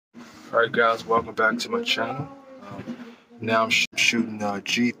Alright guys, welcome back to my channel. Now I'm shooting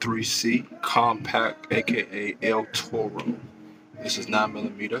G3c compact, aka El Toro. This is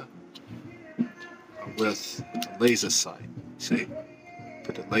 9mm with a laser sight. See,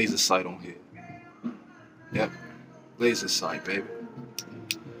 put the laser sight on here. Yep, laser sight, baby.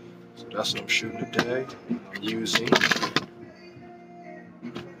 So that's what I'm shooting today. I'm using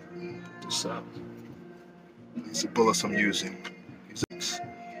this up. These are bullets I'm using.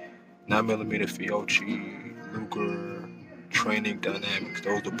 9mm Fiocchi, Luger, Training Dynamics.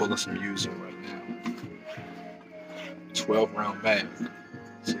 Those are the bullets I'm using right now. 12 round mag.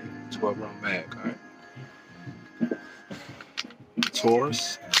 See, 12 round mag, alright.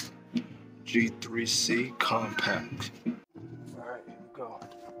 Taurus G3c compact. Alright, here we go.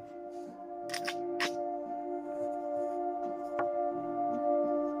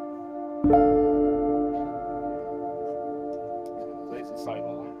 Laser sight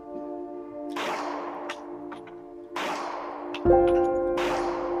on.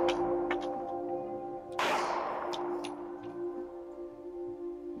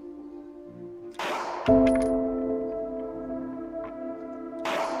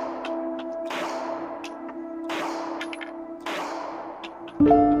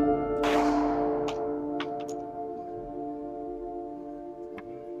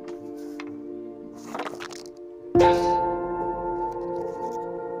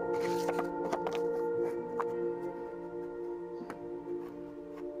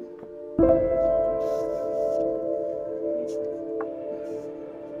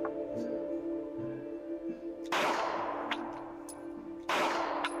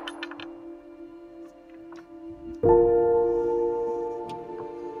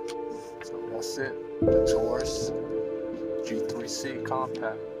 So that's it. The Taurus G3c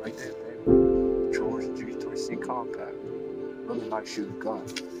compact right there, baby. Taurus G3c compact. Really nice shooting gun.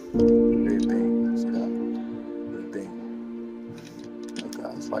 Big bang. See that? Big bang. Hey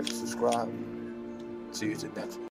guys, like and subscribe. See you to the next one.